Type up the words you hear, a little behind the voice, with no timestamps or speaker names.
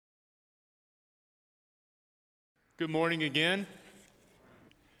Good morning again.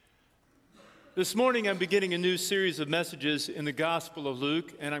 This morning I'm beginning a new series of messages in the Gospel of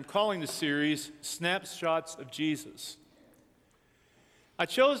Luke, and I'm calling the series Snapshots of Jesus. I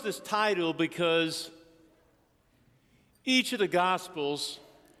chose this title because each of the Gospels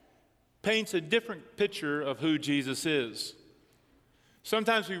paints a different picture of who Jesus is.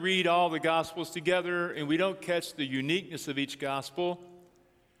 Sometimes we read all the Gospels together and we don't catch the uniqueness of each Gospel.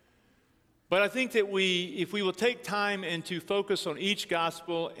 But I think that if we will take time and to focus on each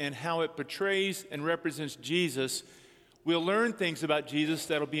gospel and how it portrays and represents Jesus, we'll learn things about Jesus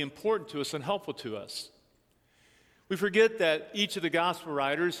that will be important to us and helpful to us. We forget that each of the gospel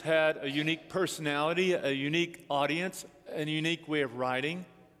writers had a unique personality, a unique audience, and a unique way of writing.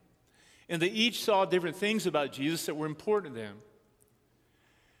 And they each saw different things about Jesus that were important to them.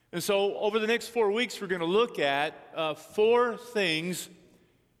 And so over the next 4 weeks, we're going to look at 4 things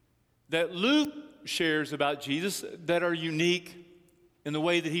that Luke shares about Jesus that are unique in the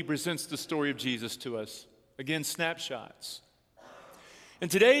way that he presents the story of Jesus to us. Again, snapshots.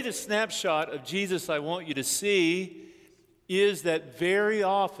 And today, the snapshot of Jesus I want you to see is that very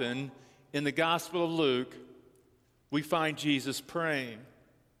often in the Gospel of Luke, we find Jesus praying.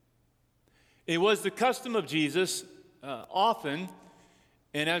 It was the custom of Jesus often,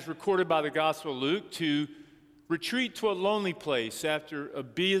 and as recorded by the Gospel of Luke, to retreat to a lonely place after a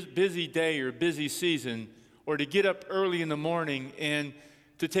busy day or busy season, or to get up early in the morning and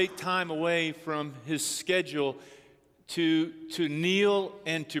to take time away from his schedule to kneel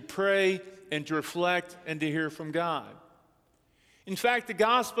and to pray and to reflect and to hear from God. In fact, the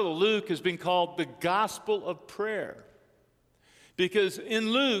Gospel of Luke has been called the Gospel of Prayer, because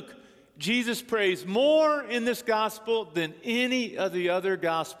in Luke, Jesus prays more in this Gospel than any of the other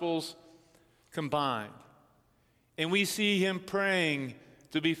Gospels combined. And we see him praying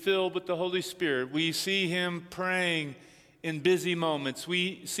to be filled with the Holy Spirit. We see him praying in busy moments.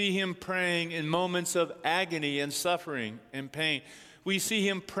 We see him praying in moments of agony and suffering and pain. We see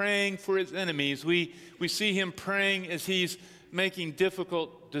him praying for his enemies. We see him praying as he's making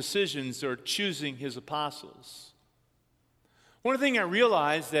difficult decisions or choosing his apostles. One thing I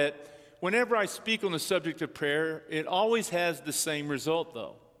realize that whenever I speak on the subject of prayer, it always has the same result,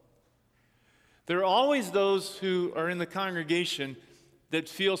 though. There are always those who are in the congregation that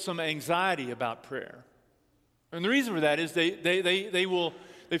feel some anxiety about prayer. And the reason for that is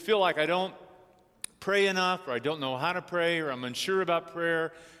they feel like I don't pray enough, or I don't know how to pray, or I'm unsure about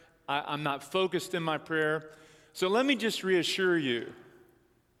prayer. I'm not focused in my prayer. So let me just reassure you.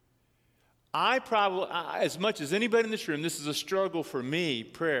 As much as anybody in this room, this is a struggle for me,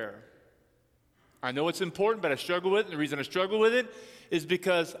 prayer. I know it's important, but I struggle with it. And the reason I struggle with it is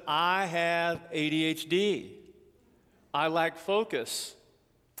because I have ADHD. I lack focus.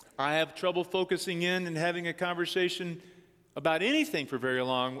 I have trouble focusing in and having a conversation about anything for very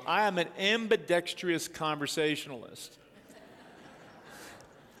long. I am an ambidextrous conversationalist.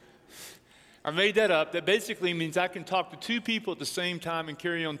 I made that up. That basically means I can talk to 2 people at the same time and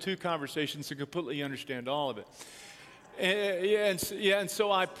carry on 2 conversations and completely understand all of it.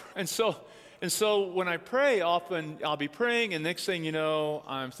 And so when I pray, often I'll be praying, and next thing you know,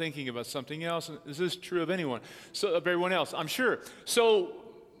 I'm thinking about something else. And is this true of anyone? So of everyone else, I'm sure. So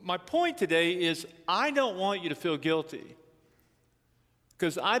my point today is I don't want you to feel guilty,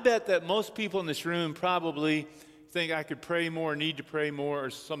 because I bet that most people in this room probably think I could pray more, need to pray more,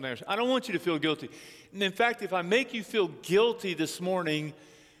 or something else. I don't want you to feel guilty. And in fact, if I make you feel guilty this morning,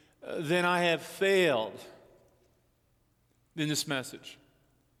 then I have failed in this message.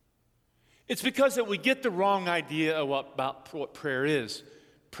 It's because that we get the wrong idea about what prayer is.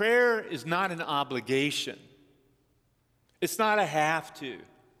 Prayer is not an obligation. It's not a have to.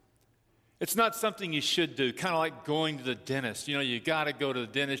 It's not something you should do, kind of like going to the dentist. You know, you got to go to the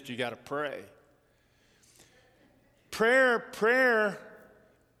dentist, you got to pray. Prayer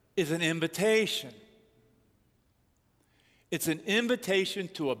is an invitation. It's an invitation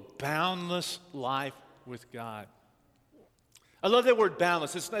to a boundless life with God. I love that word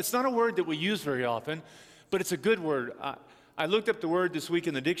boundless. It's not a word that we use very often, but it's a good word. I looked up the word this week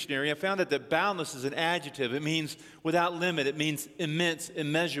in the dictionary. I found out that boundless is an adjective. It means without limit. It means immense,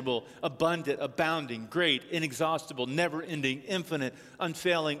 immeasurable, abundant, abounding, great, inexhaustible, never-ending, infinite,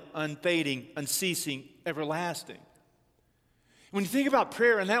 unfailing, unfading, unceasing, everlasting. When you think about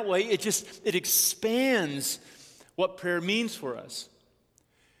prayer in that way, it expands what prayer means for us.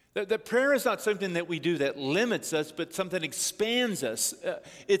 That prayer is not something that we do that limits us, but something that expands us.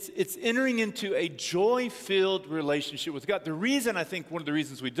 It's entering into a joy-filled relationship with God. The reason, I think, one of the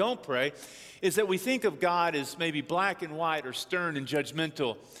reasons we don't pray is that we think of God as maybe black and white or stern and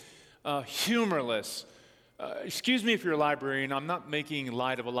judgmental, humorless, Excuse me if you're a librarian. I'm not making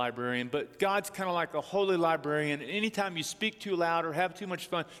light of a librarian, but God's kind of like a holy librarian. Anytime you speak too loud or have too much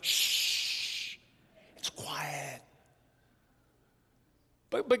fun, shh, it's quiet.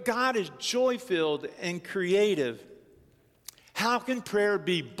 But God is joy-filled and creative. How can prayer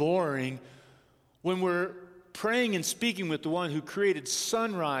be boring when we're praying and speaking with the one who created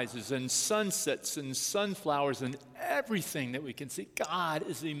sunrises and sunsets and sunflowers and everything that we can see? God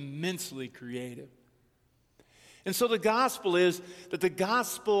is immensely creative. And so the gospel is that the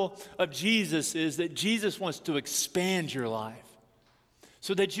gospel of Jesus is that Jesus wants to expand your life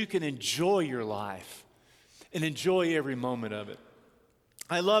so that you can enjoy your life and enjoy every moment of it.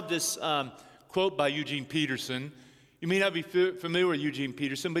 I love this quote by Eugene Peterson. You may not be familiar with Eugene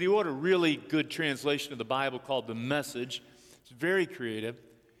Peterson, but he wrote a really good translation of the Bible called The Message. It's very creative.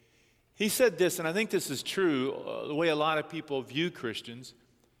 He said this, and I think this is true, the way a lot of people view Christians.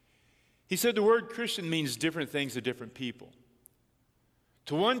 He said the word Christian means different things to different people.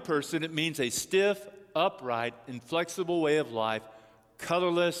 To one person, it means a stiff, upright, inflexible way of life,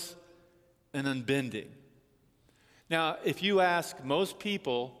 colorless and unbending. Now, if you ask most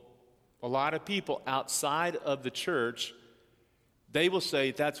people, a lot of people outside of the church, they will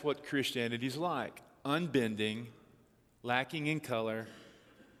say that's what Christianity's like. Unbending, lacking in color,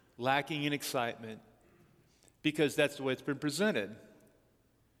 lacking in excitement, because that's the way it's been presented.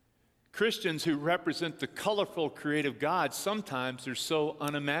 Christians who represent the colorful, creative God, sometimes they're so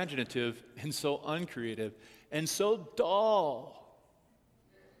unimaginative and so uncreative and so dull.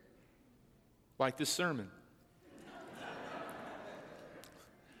 Like this sermon.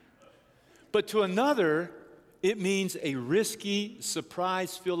 But to another, it means a risky,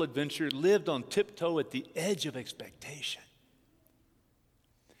 surprise-filled adventure lived on tiptoe at the edge of expectation.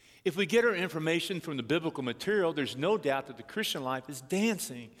 If we get our information from the biblical material, there's no doubt that the Christian life is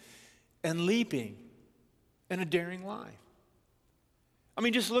dancing and leaping and a daring life. I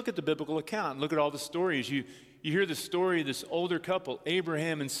mean, just look at the biblical account and look at all the stories. You hear the story of this older couple,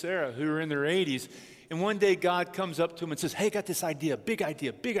 Abraham and Sarah, who are in their 80s. And one day God comes up to him and says, hey, I got this idea, big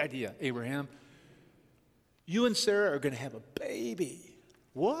idea, Abraham. You and Sarah are going to have a baby.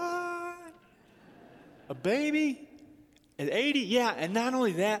 What? A baby? At 80? Yeah, and not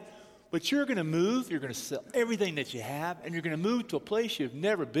only that, but you're going to move, you're going to sell everything that you have, and you're going to move to a place you've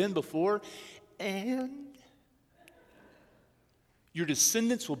never been before, and your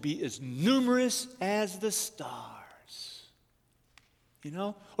descendants will be as numerous as the stars. You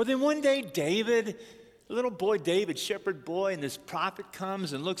know? Or then one day, David, little boy David, shepherd boy, and this prophet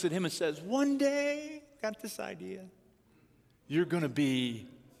comes and looks at him and says, one day, got this idea. You're going to be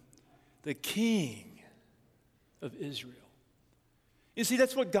the king of Israel. You see,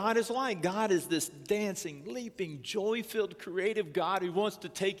 that's what God is like. God is this dancing, leaping, joy-filled, creative God who wants to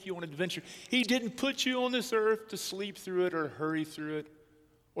take you on an adventure. He didn't put you on this earth to sleep through it or hurry through it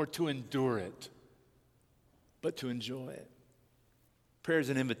or to endure it, but to enjoy it. Prayer is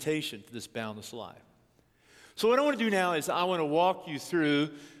an invitation to this boundless life. So what I want to do now is I want to walk you through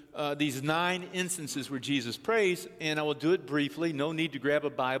these 9 instances where Jesus prays, and I will do it briefly. No need to grab a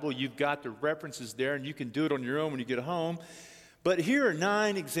Bible. You've got the references there, and you can do it on your own when you get home. But here are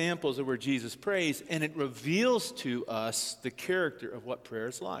 9 examples of where Jesus prays, and it reveals to us the character of what prayer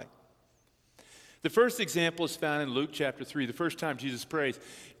is like. The first example is found in Luke chapter 3, the first time Jesus prays.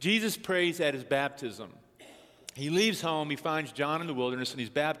 Jesus prays at his baptism. He leaves home, he finds John in the wilderness, and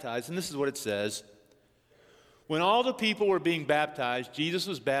he's baptized, and this is what it says. When all the people were being baptized, Jesus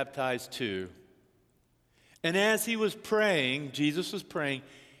was baptized too. And as he was praying, Jesus was praying,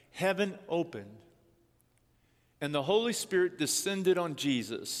 heaven opened. And the Holy Spirit descended on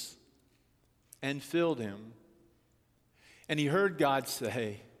Jesus and filled him. And he heard God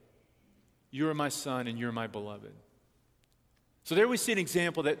say, you are my son and you're my beloved. So there we see an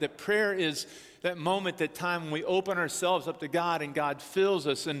example that prayer is that moment, that time when we open ourselves up to God and God fills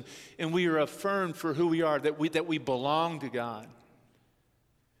us and we are affirmed for who we are, that we belong to God.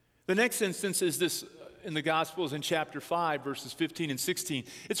 The next instance is this in the Gospels in chapter 5, verses 15 and 16.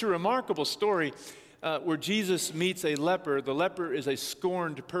 It's a remarkable story where Jesus meets a leper. The leper is a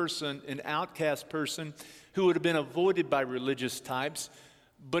scorned person, an outcast person who would have been avoided by religious types.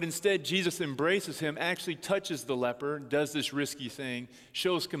 But instead, Jesus embraces him, actually touches the leper, does this risky thing,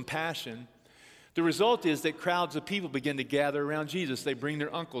 shows compassion. The result is that crowds of people begin to gather around Jesus. They bring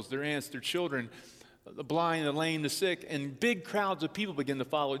their uncles, their aunts, their children, the blind, the lame, the sick, and big crowds of people begin to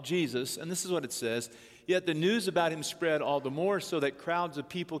follow Jesus. And this is what it says. Yet the news about him spread all the more so that crowds of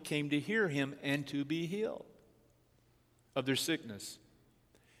people came to hear him and to be healed of their sickness.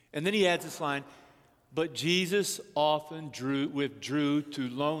 And then he adds this line, but Jesus often withdrew to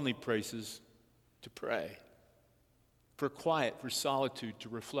lonely places to pray. for quiet, for solitude, to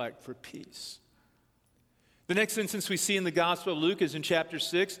reflect, for peace. The next instance we see in the Gospel of Luke is in chapter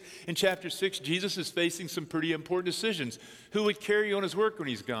 6. In chapter 6, Jesus is facing some pretty important decisions. Who would carry on his work when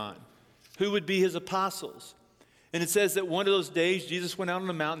he's gone? Who would be his apostles? And it says that one of those days, Jesus went out on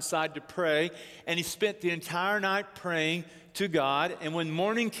the mountainside to pray, and he spent the entire night praying to God. And when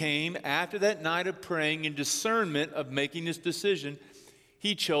morning came, after that night of praying and discernment of making this decision,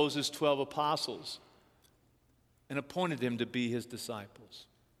 he chose his 12 apostles and appointed them to be his disciples.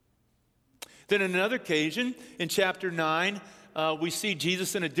 Then on another occasion, in chapter 9, we see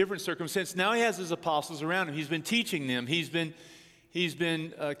Jesus in a different circumstance. Now he has his apostles around him. He's been teaching them. He's been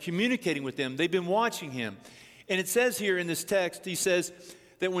communicating with them. They've been watching him. And it says here in this text, he says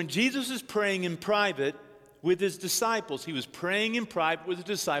that when Jesus is praying in private with his disciples, he was praying in private with his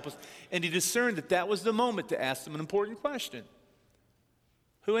disciples, and he discerned that that was the moment to ask them an important question.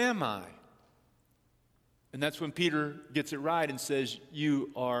 Who am I? And that's when Peter gets it right and says, you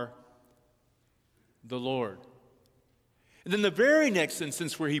are the Lord. And then the very next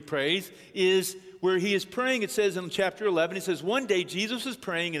instance where he prays is where he is praying. It says in chapter 11, it says, one day Jesus was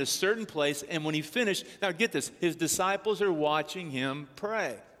praying in a certain place, and when he finished, now get this, his disciples are watching him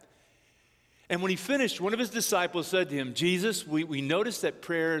pray. And when he finished, one of his disciples said to him, Jesus, we noticed that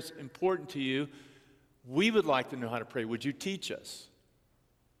prayer is important to you. We would like to know how to pray. Would you teach us?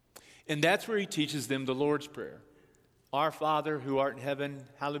 And that's where he teaches them the Lord's Prayer. Our Father who art in heaven,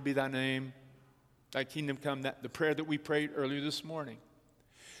 hallowed be thy name. Thy kingdom come, the prayer that we prayed earlier this morning.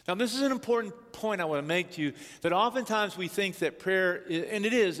 Now, this is an important point I want to make to you, that oftentimes we think that prayer, and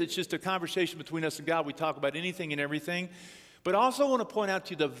it's just a conversation between us and God. We talk about anything and everything. But I also want to point out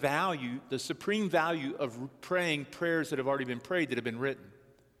to you the value, the supreme value of praying prayers that have already been prayed, that have been written.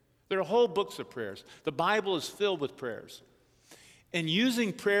 There are whole books of prayers. The Bible is filled with prayers. And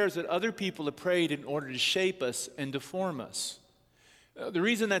using prayers that other people have prayed in order to shape us and to form us. The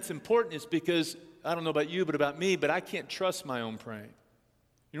reason that's important is because, I don't know about you, but about me, but I can't trust my own praying.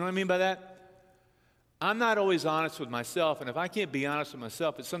 You know what I mean by that? I'm not always honest with myself, and if I can't be honest with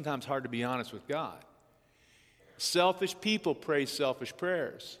myself, it's sometimes hard to be honest with God. Selfish people pray selfish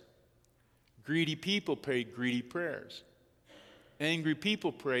prayers. Greedy people pray greedy prayers. Angry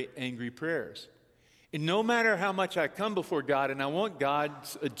people pray angry prayers. And no matter how much I come before God and I want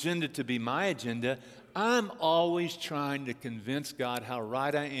God's agenda to be my agenda, I'm always trying to convince God how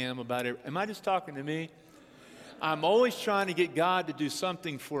right I am about it. Am I just talking to me? I'm always trying to get God to do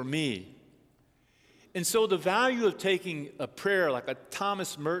something for me. And so the value of taking a prayer like a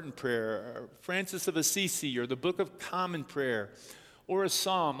Thomas Merton prayer, or Francis of Assisi, or the Book of Common Prayer, or a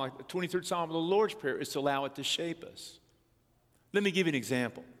psalm like the 23rd Psalm of the Lord's Prayer, is to allow it to shape us. Let me give you an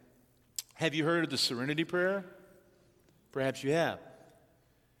example. Have you heard of the Serenity Prayer? Perhaps you have.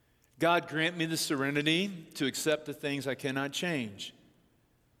 God, grant me the serenity to accept the things I cannot change,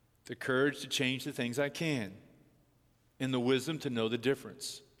 the courage to change the things I can, and the wisdom to know the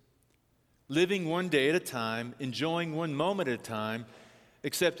difference. Living one day at a time, enjoying one moment at a time,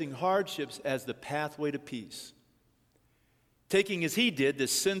 accepting hardships as the pathway to peace. Taking as he did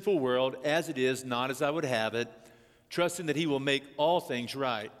this sinful world as it is, not as I would have it, trusting that he will make all things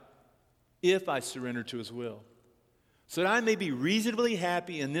right if I surrender to his will, so that I may be reasonably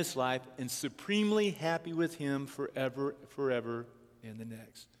happy in this life and supremely happy with him forever in the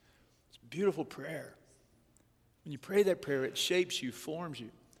next. It's a beautiful prayer. When you pray that prayer, it shapes you, forms you.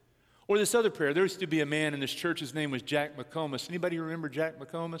 Or this other prayer. There used to be a man in this church, his name was Jack McComas. Anybody remember Jack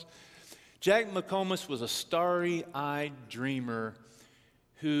McComas? Jack McComas was a starry-eyed dreamer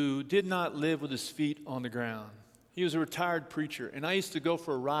who did not live with his feet on the ground. He was a retired preacher, and I used to go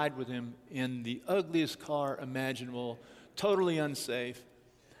for a ride with him in the ugliest car imaginable, totally unsafe.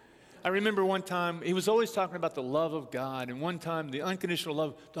 I remember one time, he was always talking about the love of God, and one time, the unconditional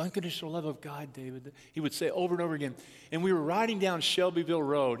love of God, David, he would say over and over again. And we were riding down Shelbyville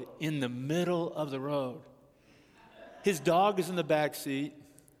Road in the middle of the road. His dog is in the back seat.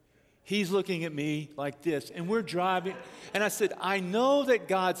 He's looking at me like this, and we're driving. And I said, I know that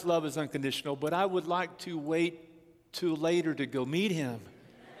God's love is unconditional, but I would like to wait till later to go meet him.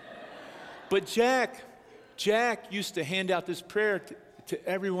 But Jack used to hand out this prayer to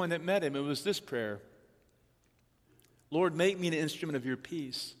everyone that met him. It was this prayer: Lord, make me an instrument of your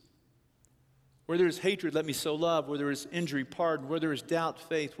peace. Where there is hatred, let me sow love. Where there is injury, pardon. Where there is doubt,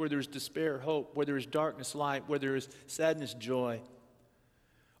 faith. Where there is despair, hope. Where there is darkness, light. Where there is sadness, joy.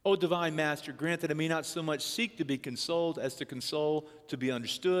 O divine Master, grant that I may not so much seek to be consoled as to console, to be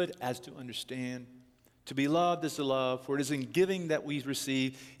understood as to understand, to be loved as to love. For it is in giving that we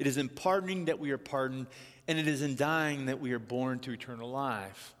receive, it is in pardoning that we are pardoned, and it is in dying that we are born to eternal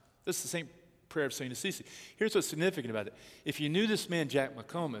life. This is the same prayer of St. Assisi. Here's what's significant about it. If you knew this man, Jack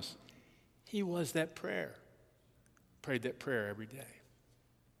McComas, he was that prayer. Prayed that prayer every day.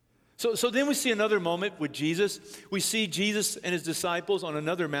 So then we see another moment with Jesus. We see Jesus and his disciples on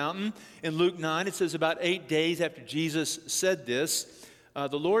another mountain. In Luke 9, it says about 8 days after Jesus said this,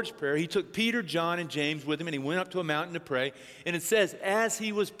 the Lord's Prayer, he took Peter, John, and James with him, and he went up to a mountain to pray. And it says, as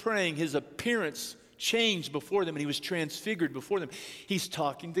he was praying, his appearance changed before them, and he was transfigured before them. He's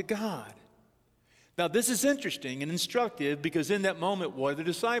talking to God. Now, this is interesting and instructive because in that moment, what do the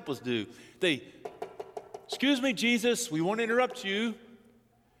disciples do? They, excuse me, Jesus, we won't interrupt you.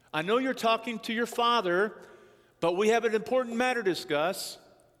 I know you're talking to your Father, but we have an important matter to discuss.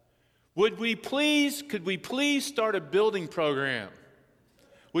 Could we please start a building program?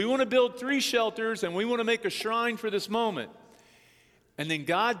 We want to build 3 shelters, and we want to make a shrine for this moment. And then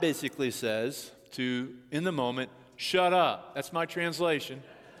God basically says in the moment, shut up. That's my translation.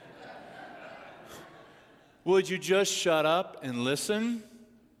 Would you just shut up and listen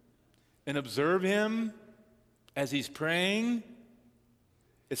and observe him as he's praying?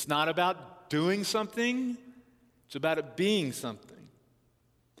 It's not about doing something. It's about it being something.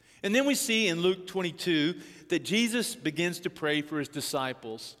 And then we see in Luke 22 that Jesus begins to pray for his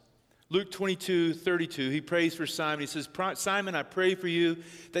disciples. Luke 22:32, he prays for Simon. He says, Simon, I pray for you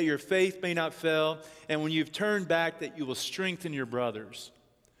that your faith may not fail, and when you've turned back, that you will strengthen your brothers.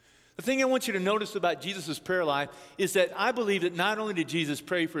 The thing I want you to notice about Jesus' prayer life is that I believe that not only did Jesus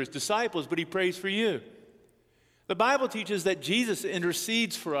pray for his disciples, but he prays for you. The Bible teaches that Jesus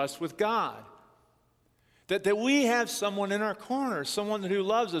intercedes for us with God. That we have someone in our corner, someone who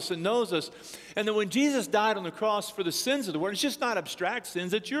loves us and knows us. And that when Jesus died on the cross for the sins of the world, it's just not abstract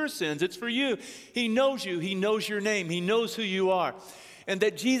sins, it's your sins, it's for you. He knows you, he knows your name, he knows who you are. And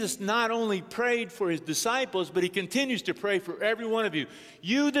that Jesus not only prayed for his disciples, but he continues to pray for every one of you.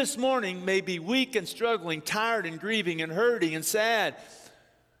 You this morning may be weak and struggling, tired and grieving and hurting and sad.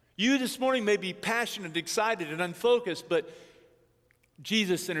 You this morning may be passionate, excited, and unfocused, but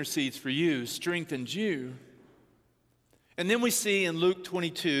Jesus intercedes for you, strengthens you. And then we see in Luke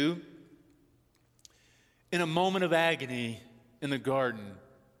 22, in a moment of agony in the garden,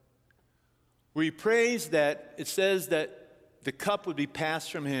 where he prays that, it says that the cup would be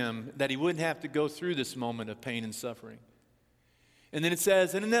passed from him, that he wouldn't have to go through this moment of pain and suffering. And then it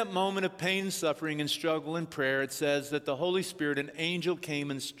says, and in that moment of pain and suffering and struggle and prayer, it says that the Holy Spirit, an angel came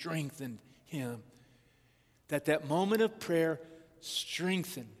and strengthened him. That moment of prayer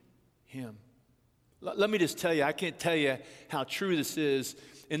strengthened him. Let me just tell you, I can't tell you how true this is.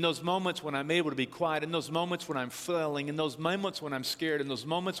 In those moments when I'm able to be quiet, in those moments when I'm failing, in those moments when I'm scared, in those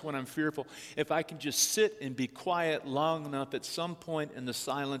moments when I'm fearful, if I can just sit and be quiet long enough, at some point in the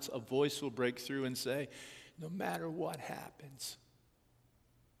silence, a voice will break through and say, no matter what happens,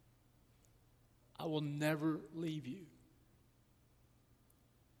 I will never leave you.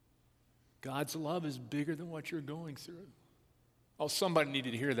 God's love is bigger than what you're going through. Oh, somebody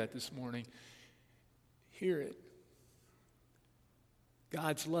needed to hear that this morning. Hear it.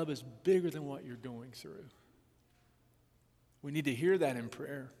 God's love is bigger than what you're going through. We need to hear that in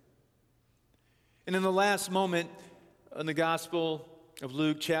prayer. And in the last moment in the Gospel of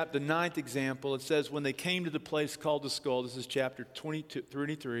Luke, the 9th example, it says, when they came to the place called the skull, this is chapter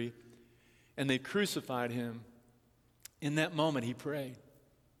 33, and they crucified him, in that moment he prayed,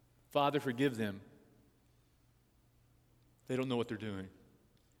 Father, forgive them. They don't know what they're doing.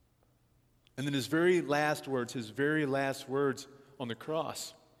 And then his very last words on the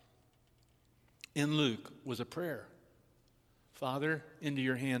cross in Luke was a prayer. Father, into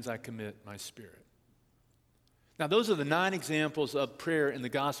your hands I commit my spirit. Now, those are the 9 examples of prayer in the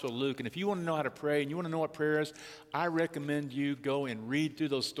Gospel of Luke. And if you want to know how to pray and you want to know what prayer is, I recommend you go and read through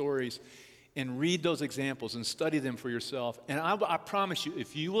those stories and read those examples and study them for yourself. And I promise you,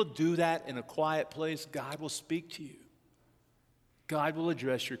 if you will do that in a quiet place, God will speak to you. God will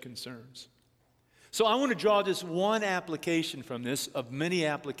address your concerns. So I want to draw just one application from this, of many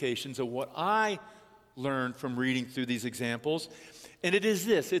applications of what I learned from reading through these examples. And it is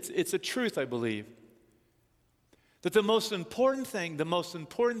this, it's a truth, I believe, that the most important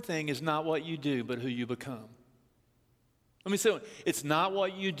thing is not what you do, but who you become. Let me say it. It's not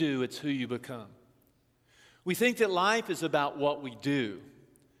what you do, it's who you become. We think that life is about what we do.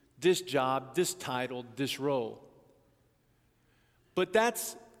 This job, this title, this role. But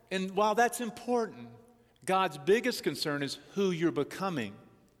while that's important, God's biggest concern is who you're becoming.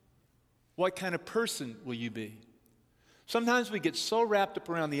 What kind of person will you be? Sometimes we get so wrapped up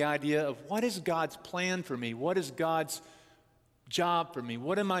around the idea of what is God's plan for me? What is God's job for me?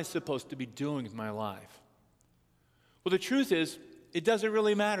 What am I supposed to be doing with my life? Well, the truth is, it doesn't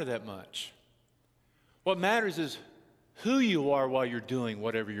really matter that much. What matters is who you are while you're doing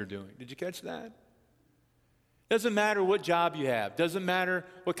whatever you're doing. Did you catch that? Doesn't matter what job you have. Doesn't matter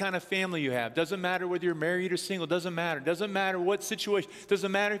what kind of family you have. Doesn't matter whether you're married or single. Doesn't matter. Doesn't matter what situation.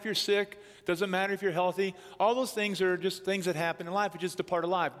 Doesn't matter if you're sick. Doesn't matter if you're healthy. All those things are just things that happen in life. It's just a part of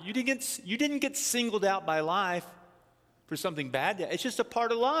life. You didn't get singled out by life for something bad. It's just a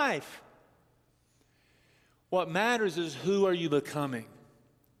part of life. What matters is who are you becoming?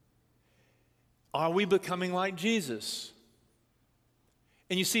 Are we becoming like Jesus?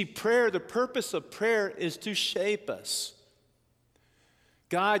 And you see, prayer, the purpose of prayer is to shape us.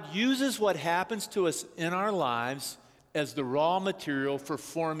 God uses what happens to us in our lives as the raw material for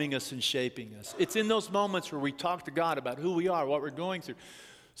forming us and shaping us. It's in those moments where we talk to God about who we are, what we're going through,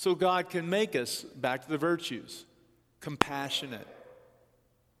 so God can make us, back to the virtues, compassionate,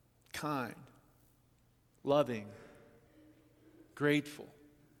 kind, loving, grateful,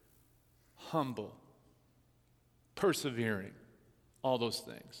 humble, persevering. All those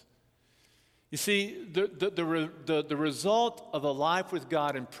things. You see, the result of a life with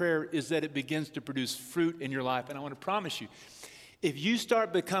God in prayer is that it begins to produce fruit in your life. And I want to promise you, if you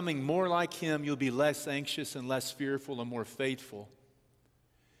start becoming more like Him, you'll be less anxious and less fearful and more faithful.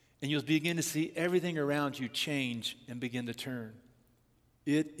 And you'll begin to see everything around you change and begin to turn.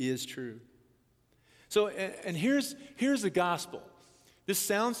 It is true. So, and here's the gospel. This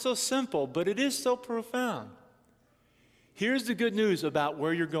sounds so simple, but it is so profound. Here's the good news about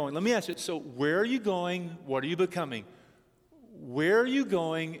where you're going. Let me ask you, so where are you going? What are you becoming? Where are you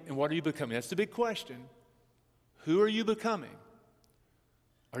going and what are you becoming? That's the big question. Who are you becoming?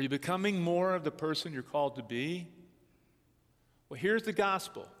 Are you becoming more of the person you're called to be? Well, here's the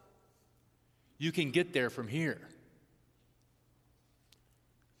gospel. You can get there from here.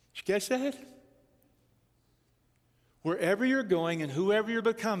 Did you catch that? Wherever you're going and whoever you're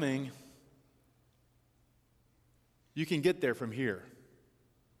becoming, you can get there from here.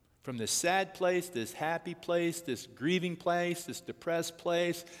 From this sad place, this happy place, this grieving place, this depressed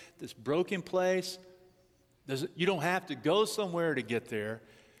place, this broken place. You don't have to go somewhere to get there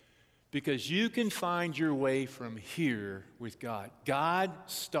because you can find your way from here with God. God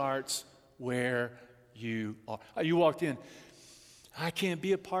starts where you are. You walked in, I can't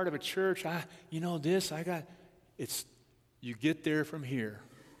be a part of a church. You get there from here,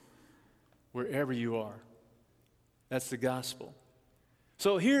 wherever you are. That's the gospel.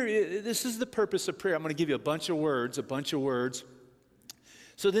 So this is the purpose of prayer. I'm going to give you a bunch of words.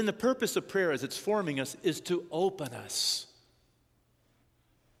 So then the purpose of prayer as it's forming us is to open us,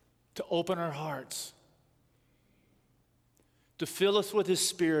 to open our hearts, to fill us with His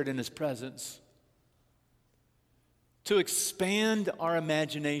Spirit and His presence, to expand our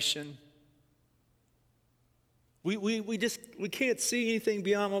imagination. We can't see anything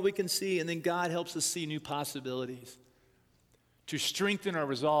beyond what we can see, and then God helps us see new possibilities. To strengthen our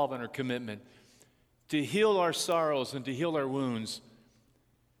resolve and our commitment, to heal our sorrows and to heal our wounds,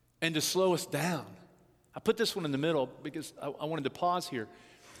 and to slow us down. I put this one in the middle because I wanted to pause here.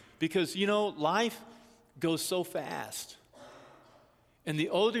 Because, life goes so fast. And the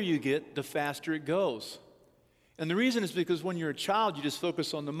older you get, the faster it goes. And the reason is because when you're a child, you just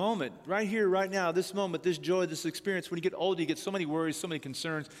focus on the moment. Right here, right now, this moment, this joy, this experience. When you get older, you get so many worries, so many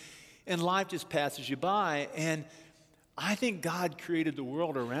concerns, and life just passes you by. And I think God created the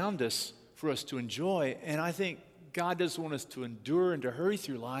world around us for us to enjoy, and I think God doesn't want us to endure and to hurry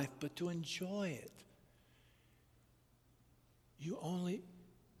through life, but to enjoy it. You only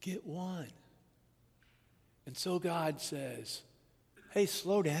get one. And so God says, hey,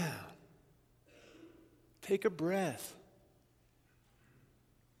 slow down. Take a breath.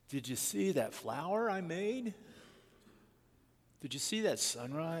 Did you see that flower I made? Did you see that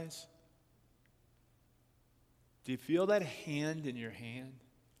sunrise? Do you feel that hand in your hand?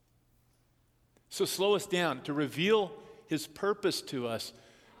 So slow us down to reveal His purpose to us,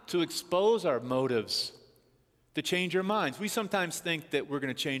 to expose our motives, to change our minds. We sometimes think that we're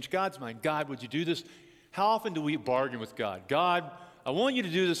going to change God's mind. God, would you do this? How often do we bargain with God? God, I want you to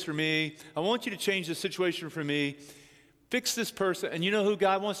do this for me. I want you to change the situation for me. Fix this person. And you know who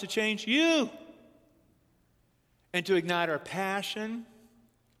God wants to change? You. And to ignite our passion,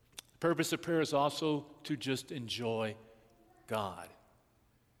 the purpose of prayer is also to just enjoy God.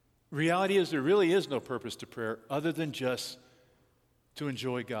 Reality is there really is no purpose to prayer other than just to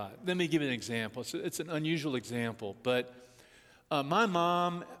enjoy God. Let me give you an example. It's an unusual example, but my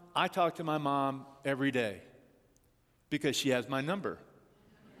mom, I talk to my mom every day because she has my number.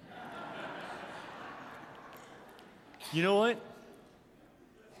 You know what?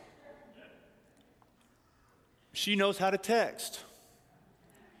 She knows how to text.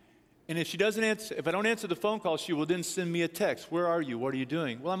 And if she doesn't answer, if I don't answer the phone call, she will then send me a text. Where are you? What are you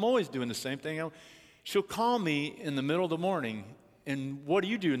doing? Well, I'm always doing the same thing. She'll call me in the middle of the morning. And what do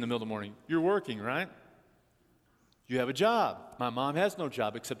you do in the middle of the morning? You're working, right? You have a job. My mom has no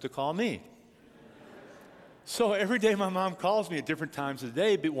job except to call me. So every day my mom calls me at different times of the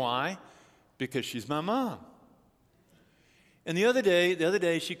day. But why? Because she's my mom. And the other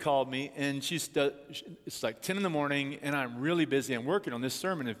day she called me, and it's like 10 in the morning, and I'm really busy. I'm working on this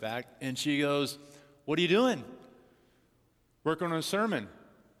sermon, in fact. And she goes, "What are you doing?" "Working on a sermon."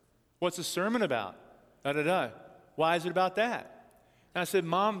 "What's the sermon about?" Da-da-da. "Why is it about that?" And I said,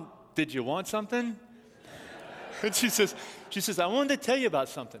 "Mom, did you want something?" And she says, "I wanted to tell you about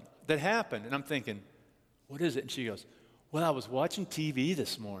something that happened." And I'm thinking, "What is it?" And she goes, "Well, I was watching TV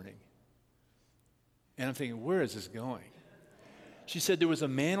this morning." And I'm thinking, where is this going? She said there was a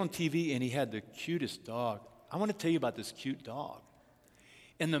man on TV and he had the cutest dog. I want to tell you about this cute dog.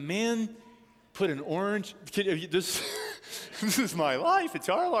 And the man put an orange, this is my life. It's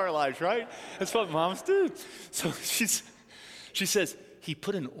all our lives, right? That's what moms do. So she says, he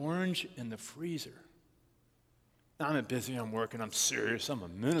put an orange in the freezer. Now, I'm busy, I'm working, I'm serious, I'm a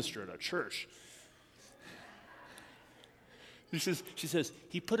minister at a church. She says,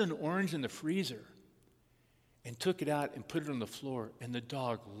 he put an orange in the freezer and took it out and put it on the floor, and the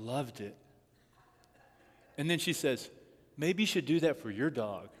dog loved it. And then she says, maybe you should do that for your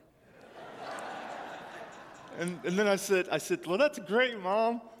dog. and then I said, well, that's great,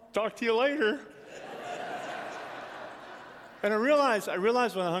 Mom. Talk to you later. And I realized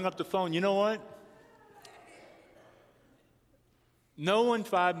when I hung up the phone, you know what? No one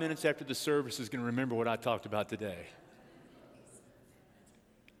 5 minutes after the service is going to remember what I talked about today.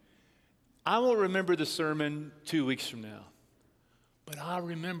 I won't remember the sermon 2 weeks from now, but I'll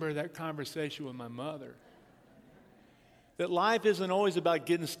remember that conversation with my mother. That life isn't always about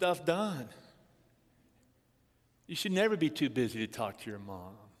getting stuff done. You should never be too busy to talk to your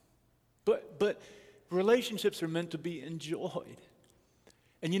mom. But relationships are meant to be enjoyed.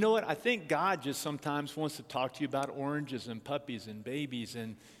 And you know what? I think God just sometimes wants to talk to you about oranges and puppies and babies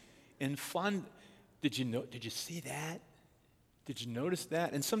and fun. Did you see that? Did you notice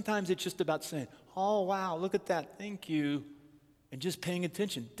that? And sometimes it's just about saying, oh, wow, look at that, thank you, and just paying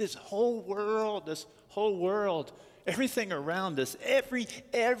attention. This whole world, everything around us,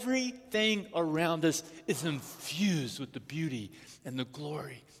 everything around us is infused with the beauty and the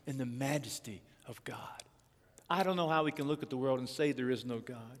glory and the majesty of God. I don't know how we can look at the world and say there is no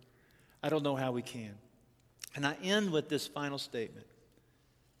God. I don't know how we can. And I end with this final statement.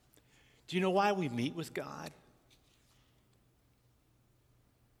 Do you know why we meet with God?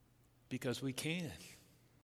 Because we can.